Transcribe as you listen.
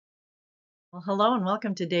Well, hello and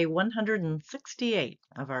welcome to day 168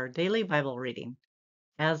 of our daily Bible reading.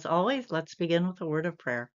 As always, let's begin with a word of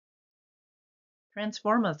prayer.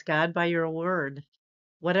 Transform us, God, by your word.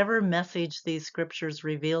 Whatever message these scriptures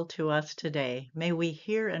reveal to us today, may we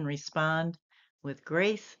hear and respond with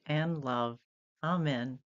grace and love.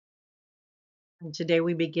 Amen. And today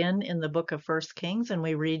we begin in the book of 1 Kings and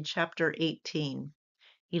we read chapter 18,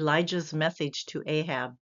 Elijah's message to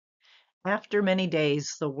Ahab. After many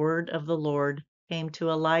days, the word of the Lord came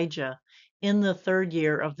to Elijah in the third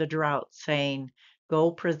year of the drought, saying,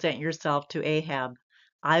 Go present yourself to Ahab.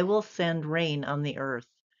 I will send rain on the earth.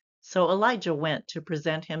 So Elijah went to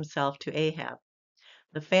present himself to Ahab.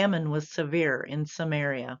 The famine was severe in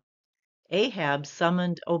Samaria. Ahab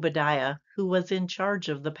summoned Obadiah, who was in charge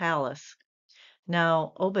of the palace.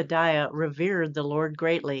 Now Obadiah revered the Lord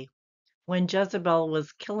greatly. When Jezebel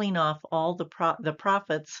was killing off all the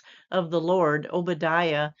prophets of the Lord,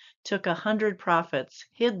 Obadiah took 100 prophets,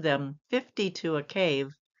 hid them 50 to a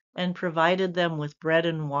cave, and provided them with bread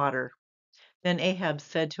and water. Then Ahab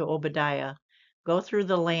said to Obadiah, Go through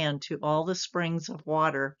the land to all the springs of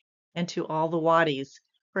water and to all the wadis.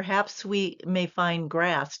 Perhaps we may find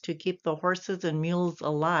grass to keep the horses and mules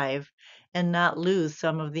alive and not lose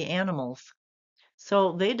some of the animals.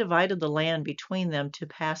 So they divided the land between them to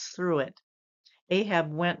pass through it.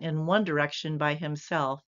 Ahab went in one direction by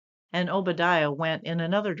himself, and Obadiah went in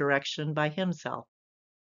another direction by himself.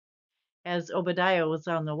 As Obadiah was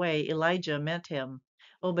on the way, Elijah met him.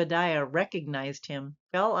 Obadiah recognized him,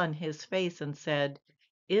 fell on his face, and said,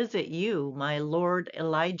 Is it you, my lord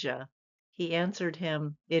Elijah? He answered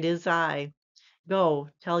him, It is I. Go,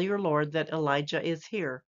 tell your lord that Elijah is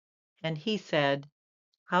here. And he said,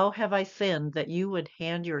 How have I sinned that you would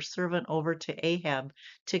hand your servant over to Ahab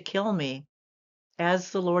to kill me?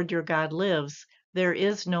 As the Lord your God lives, there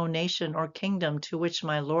is no nation or kingdom to which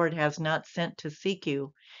my Lord has not sent to seek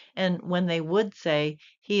you. And when they would say,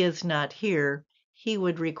 He is not here, he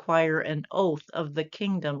would require an oath of the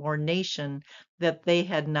kingdom or nation that they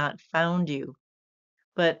had not found you.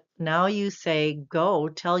 But now you say, Go,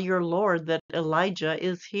 tell your Lord that Elijah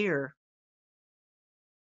is here.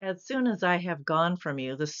 As soon as I have gone from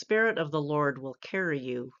you, the Spirit of the Lord will carry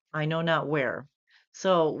you, I know not where.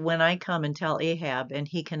 So when I come and tell Ahab, and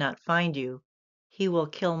he cannot find you, he will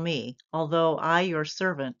kill me, although I, your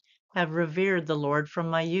servant, have revered the Lord from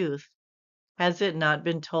my youth. Has it not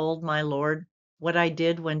been told, my Lord, what I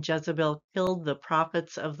did when Jezebel killed the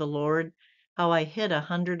prophets of the Lord, how I hid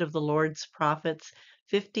 100 of the Lord's prophets,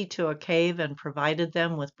 50 to a cave, and provided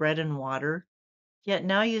them with bread and water? Yet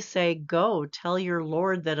now you say, Go, tell your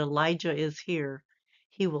Lord that Elijah is here.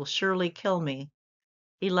 He will surely kill me.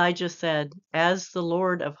 Elijah said, As the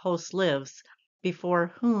Lord of hosts lives,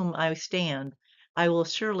 before whom I stand, I will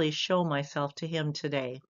surely show myself to him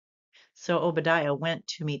today. So Obadiah went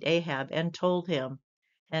to meet Ahab and told him,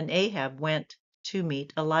 and Ahab went to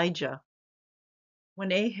meet Elijah.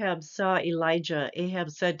 When Ahab saw Elijah,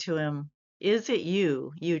 Ahab said to him, Is it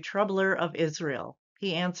you, you troubler of Israel?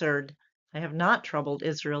 He answered, I have not troubled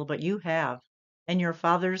Israel, but you have, and your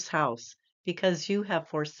father's house, because you have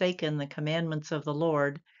forsaken the commandments of the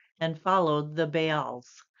Lord and followed the Baals.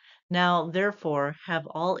 Now, therefore, have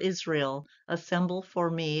all Israel assemble for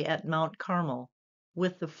me at Mount Carmel,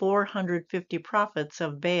 with the 450 prophets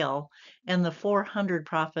of Baal and the 400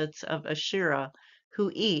 prophets of Asherah who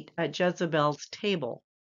eat at Jezebel's table.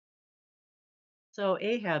 So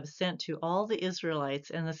Ahab sent to all the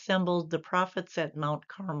Israelites and assembled the prophets at Mount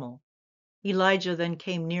Carmel. Elijah then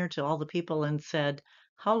came near to all the people and said,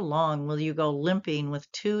 How long will you go limping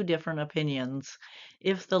with two different opinions?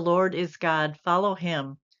 If the Lord is God, follow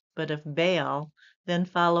him, but if Baal, then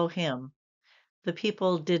follow him. The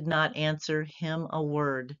people did not answer him a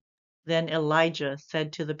word. Then Elijah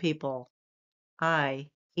said to the people, I,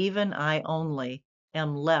 even I only,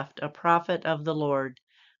 am left a prophet of the Lord,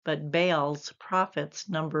 but Baal's prophets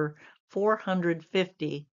number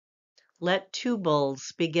 450. Let 2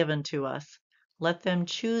 bulls be given to us. Let them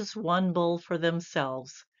choose 1 bull for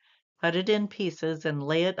themselves. Cut it in pieces and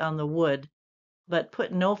lay it on the wood, but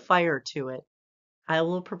put no fire to it. I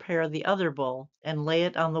will prepare the other bull and lay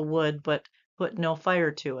it on the wood, but put no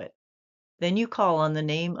fire to it. Then you call on the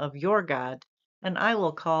name of your God, and I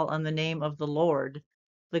will call on the name of the Lord.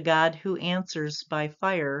 The God who answers by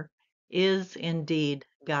fire is indeed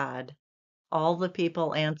God. All the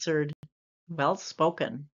people answered, Well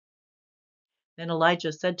spoken. Then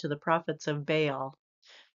Elijah said to the prophets of Baal,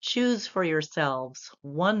 Choose for yourselves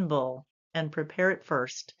 1 bull, and prepare it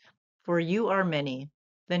first, for you are many.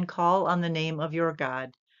 Then call on the name of your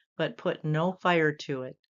God, but put no fire to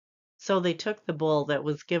it. So they took the bull that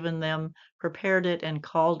was given them, prepared it, and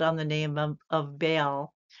called on the name of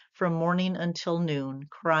Baal from morning until noon,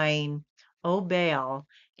 crying, O Baal,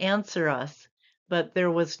 answer us. But there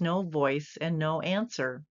was no voice and no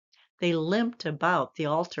answer. They limped about the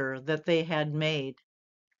altar that they had made.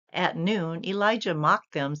 At noon Elijah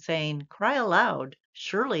mocked them, saying, Cry aloud,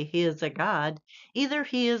 surely he is a god. Either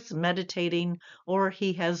he is meditating, or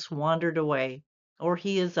he has wandered away, or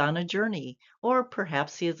he is on a journey, or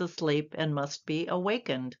perhaps he is asleep and must be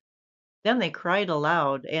awakened. Then they cried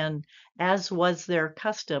aloud, and, as was their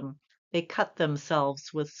custom, they cut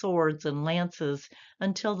themselves with swords and lances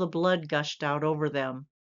until the blood gushed out over them.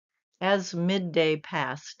 As midday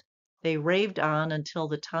passed, they raved on until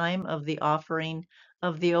the time of the offering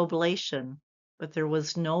of the oblation, but there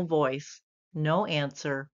was no voice, no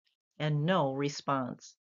answer, and no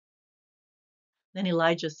response. Then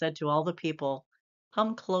Elijah said to all the people,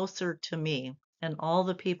 Come closer to me. And all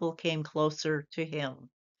the people came closer to him.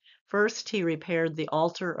 First he repaired the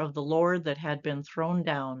altar of the Lord that had been thrown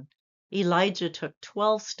down. Elijah took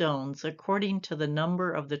 12 stones, according to the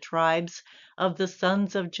number of the tribes of the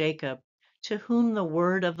sons of Jacob, to whom the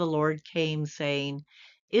word of the Lord came, saying,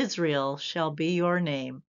 Israel shall be your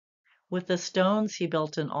name. With the stones he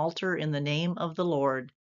built an altar in the name of the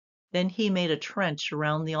Lord. Then he made a trench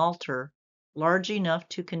around the altar, large enough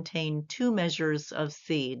to contain 2 measures of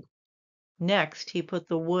seed. Next he put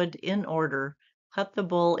the wood in order, cut the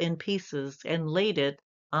bull in pieces, and laid it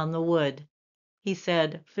on the wood. He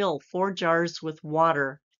said, Fill 4 jars with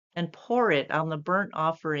water, and pour it on the burnt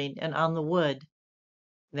offering and on the wood.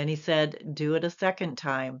 Then he said, Do it a second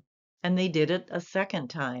time. And they did it a second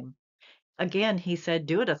time. Again he said,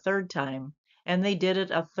 Do it a third time. And they did it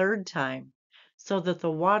a third time, so that the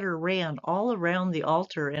water ran all around the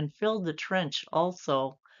altar and filled the trench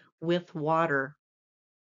also with water.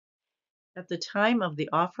 At the time of the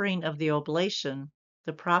offering of the oblation,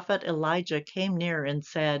 the prophet Elijah came near and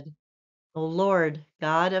said, O Lord,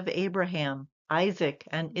 God of Abraham, Isaac,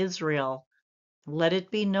 and Israel, let it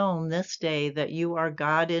be known this day that you are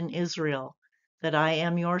God in Israel, that I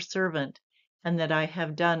am your servant, and that I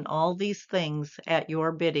have done all these things at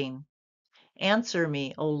your bidding. Answer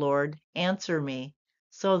me, O Lord, answer me,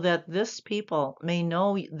 so that this people may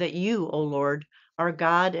know that you, O Lord, are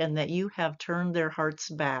God, and that you have turned their hearts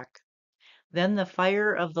back. Then the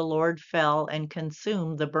fire of the Lord fell and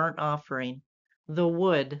consumed the burnt offering, the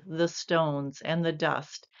wood, the stones, and the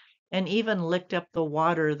dust, and even licked up the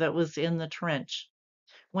water that was in the trench.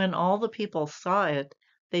 When all the people saw it,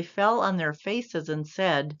 they fell on their faces and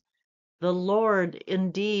said, The Lord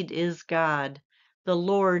indeed is God. The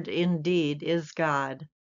Lord indeed is God.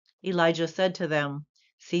 Elijah said to them,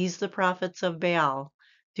 Seize the prophets of Baal.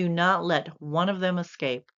 Do not let one of them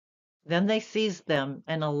escape. Then they seized them,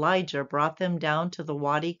 and Elijah brought them down to the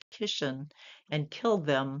Wadi Kishon and killed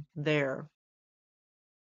them there.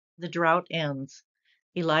 The drought ends.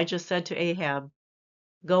 Elijah said to Ahab,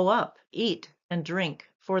 Go up, eat and drink,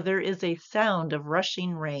 for there is a sound of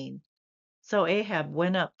rushing rain. So Ahab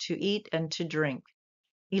went up to eat and to drink.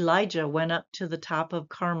 Elijah went up to the top of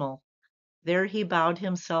Carmel. There he bowed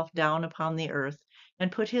himself down upon the earth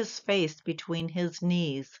and put his face between his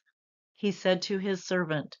knees. He said to his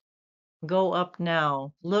servant, Go up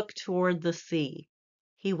now, look toward the sea.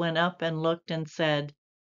 He went up and looked and said,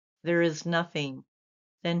 There is nothing.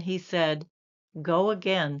 Then he said, Go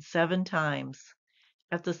again 7 times.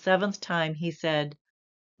 At the 7th time he said,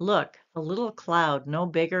 Look, a little cloud no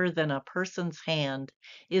bigger than a person's hand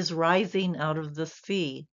is rising out of the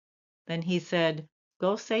sea. Then he said,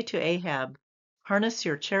 Go say to Ahab, Harness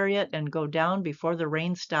your chariot and go down before the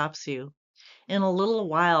rain stops you. In a little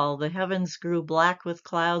while the heavens grew black with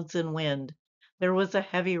clouds and wind. There was a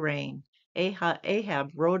heavy rain. Ahab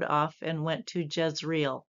rode off and went to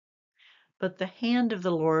Jezreel. But the hand of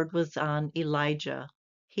the Lord was on Elijah.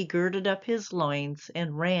 He girded up his loins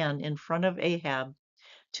and ran in front of Ahab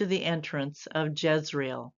to the entrance of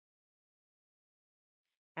Jezreel.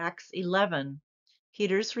 Acts 11.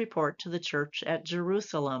 Peter's report to the church at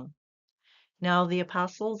Jerusalem. Now the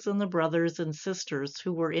apostles and the brothers and sisters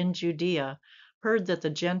who were in Judea heard that the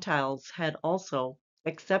Gentiles had also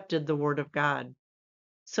accepted the word of God.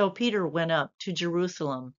 So Peter went up to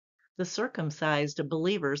Jerusalem. The circumcised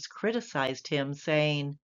believers criticized him,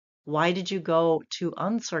 saying, Why did you go to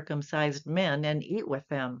uncircumcised men and eat with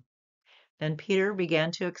them? Then Peter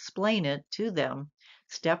began to explain it to them,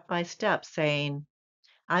 step by step, saying,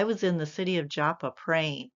 I was in the city of Joppa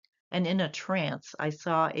praying, and in a trance I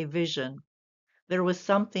saw a vision. There was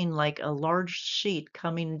something like a large sheet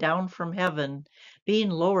coming down from heaven, being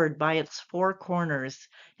lowered by its 4 corners,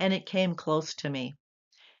 and it came close to me.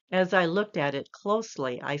 As I looked at it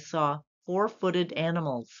closely, I saw four-footed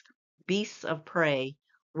animals, beasts of prey,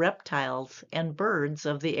 reptiles, and birds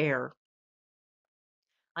of the air.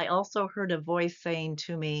 I also heard a voice saying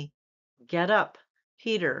to me, "Get up,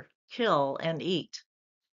 Peter, kill and eat."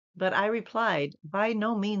 But I replied, "By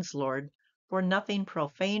no means, Lord, for nothing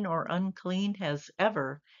profane or unclean has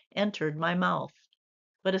ever entered my mouth."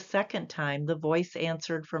 But a second time the voice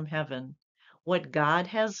answered from heaven, "What God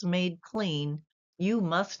has made clean, you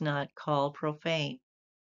must not call profane."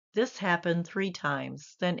 This happened 3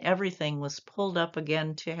 times, then everything was pulled up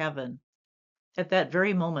again to heaven. At that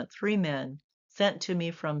very moment, 3 men, sent to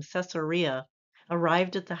me from Caesarea,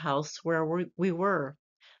 arrived at the house where we were.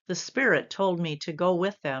 The Spirit told me to go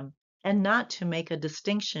with them, and not to make a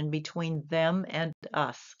distinction between them and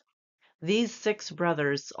us. These 6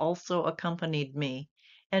 brothers also accompanied me,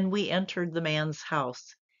 and we entered the man's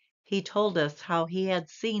house. He told us how he had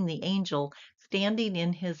seen the angel standing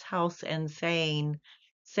in his house and saying,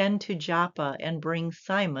 "Send to Joppa and bring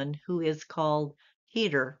Simon, who is called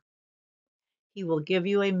Peter. He will give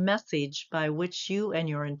you a message by which you and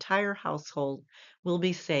your entire household will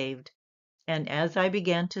be saved." And as I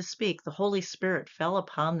began to speak, the Holy Spirit fell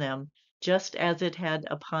upon them, just as it had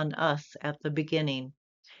upon us at the beginning.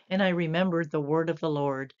 And I remembered the word of the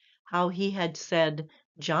Lord, how he had said,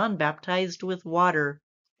 "John baptized with water,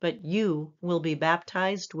 but you will be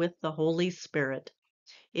baptized with the Holy Spirit."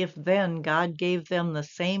 If then God gave them the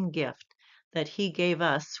same gift that he gave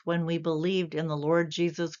us when we believed in the Lord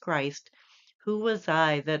Jesus Christ, who was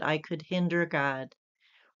I that I could hinder God?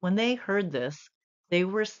 When they heard this, they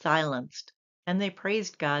were silenced, and they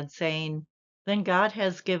praised God, saying, "Then God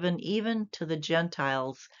has given even to the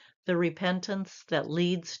Gentiles the repentance that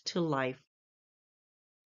leads to life."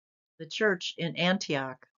 The church in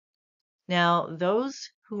Antioch. Now, those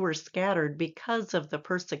who were scattered because of the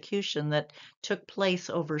persecution that took place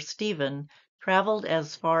over Stephen traveled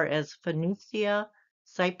as far as Phoenicia,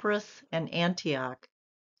 Cyprus, and Antioch,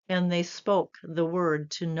 and they spoke the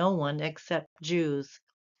word to no one except Jews.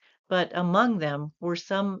 But among them were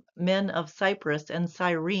some men of Cyprus and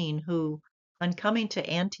Cyrene who, on coming to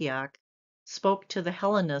Antioch, spoke to the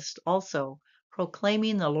Hellenists also,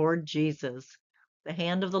 proclaiming the Lord Jesus. The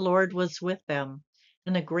hand of the Lord was with them,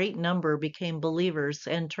 and a great number became believers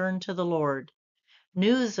and turned to the Lord.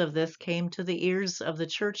 News of this came to the ears of the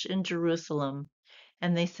church in Jerusalem,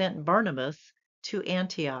 and they sent Barnabas to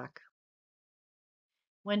Antioch.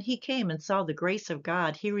 When he came and saw the grace of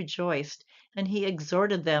God, he rejoiced, and he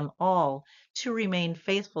exhorted them all to remain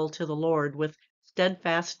faithful to the Lord with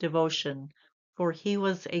steadfast devotion, for he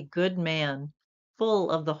was a good man, full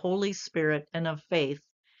of the Holy Spirit and of faith,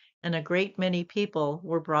 and a great many people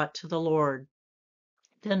were brought to the Lord.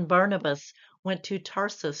 Then Barnabas went to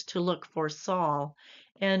Tarsus to look for Saul,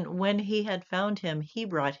 and when he had found him, he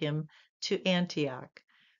brought him to Antioch.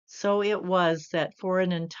 So it was that for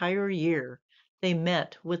an entire year they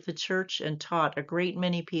met with the church and taught a great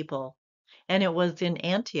many people. And it was in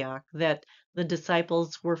Antioch that the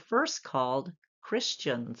disciples were first called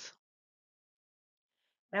Christians.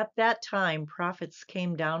 At that time, prophets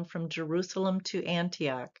came down from Jerusalem to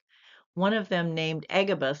Antioch. One of them, named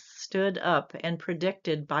Agabus, stood up and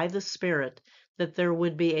predicted by the Spirit that there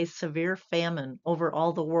would be a severe famine over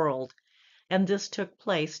all the world, and this took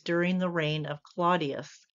place during the reign of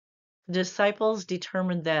Claudius. The disciples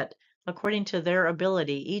determined that, according to their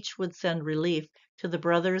ability, each would send relief to the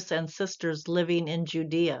brothers and sisters living in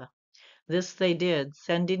Judea. This they did,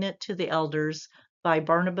 sending it to the elders by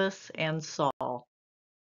Barnabas and Saul.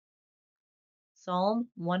 Psalm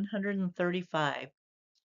 135.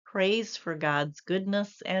 Praise for God's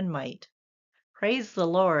goodness and might. Praise the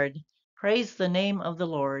Lord. Praise the name of the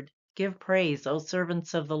Lord. Give praise, O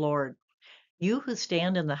servants of the Lord. You who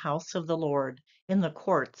stand in the house of the Lord, in the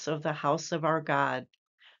courts of the house of our God.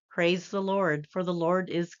 Praise the Lord, for the Lord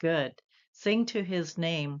is good. Sing to his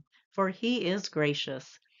name, for he is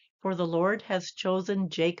gracious. For the Lord has chosen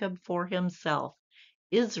Jacob for himself,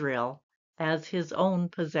 Israel as his own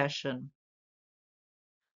possession.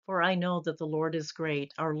 For I know that the Lord is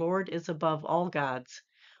great, our Lord is above all gods.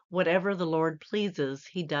 Whatever the Lord pleases,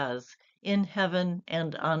 he does, in heaven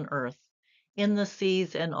and on earth, in the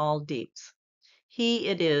seas and all deeps. He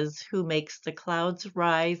it is who makes the clouds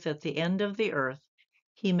rise at the end of the earth.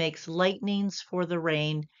 He makes lightnings for the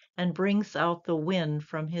rain, and brings out the wind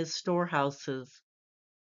from his storehouses.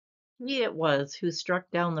 He it was who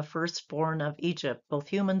struck down the firstborn of Egypt, both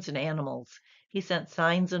humans and animals. He sent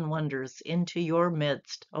signs and wonders into your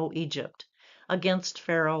midst, O Egypt, against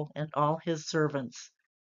Pharaoh and all his servants.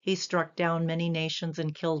 He struck down many nations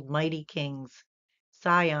and killed mighty kings,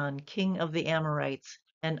 Sihon, king of the Amorites,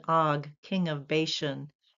 and Og, king of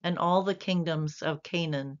Bashan, and all the kingdoms of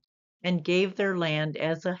Canaan, and gave their land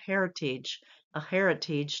as a heritage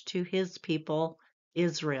to his people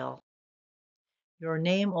Israel. Your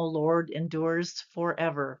name, O Lord, endures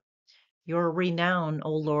forever. Your renown,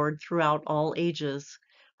 O Lord, throughout all ages.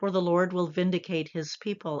 For the Lord will vindicate his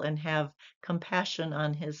people and have compassion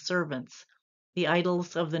on his servants. The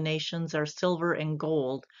idols of the nations are silver and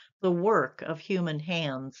gold, the work of human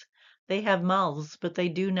hands. They have mouths, but they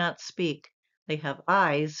do not speak. They have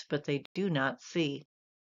eyes, but they do not see.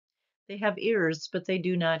 They have ears, but they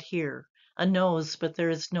do not hear. A nose, but there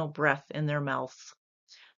is no breath in their mouths.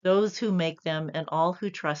 Those who make them and all who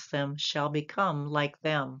trust them shall become like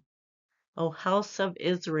them. O house of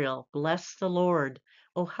Israel, bless the Lord.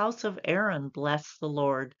 O house of Aaron, bless the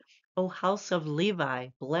Lord. O house of Levi,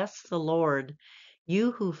 bless the Lord.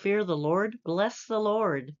 You who fear the Lord, bless the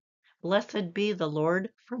Lord. Blessed be the Lord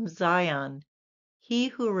from Zion, he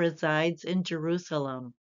who resides in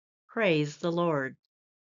Jerusalem. Praise the Lord.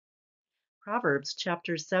 Proverbs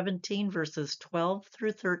chapter 17, verses 12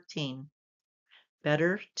 through 13.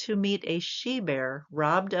 Better to meet a she-bear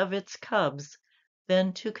robbed of its cubs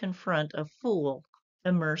than to confront a fool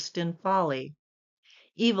immersed in folly.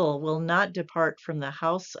 Evil will not depart from the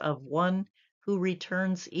house of one who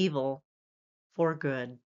returns evil for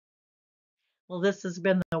good. Well, this has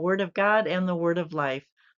been the Word of God and the Word of Life.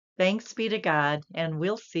 Thanks be to God, and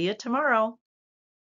we'll see you tomorrow.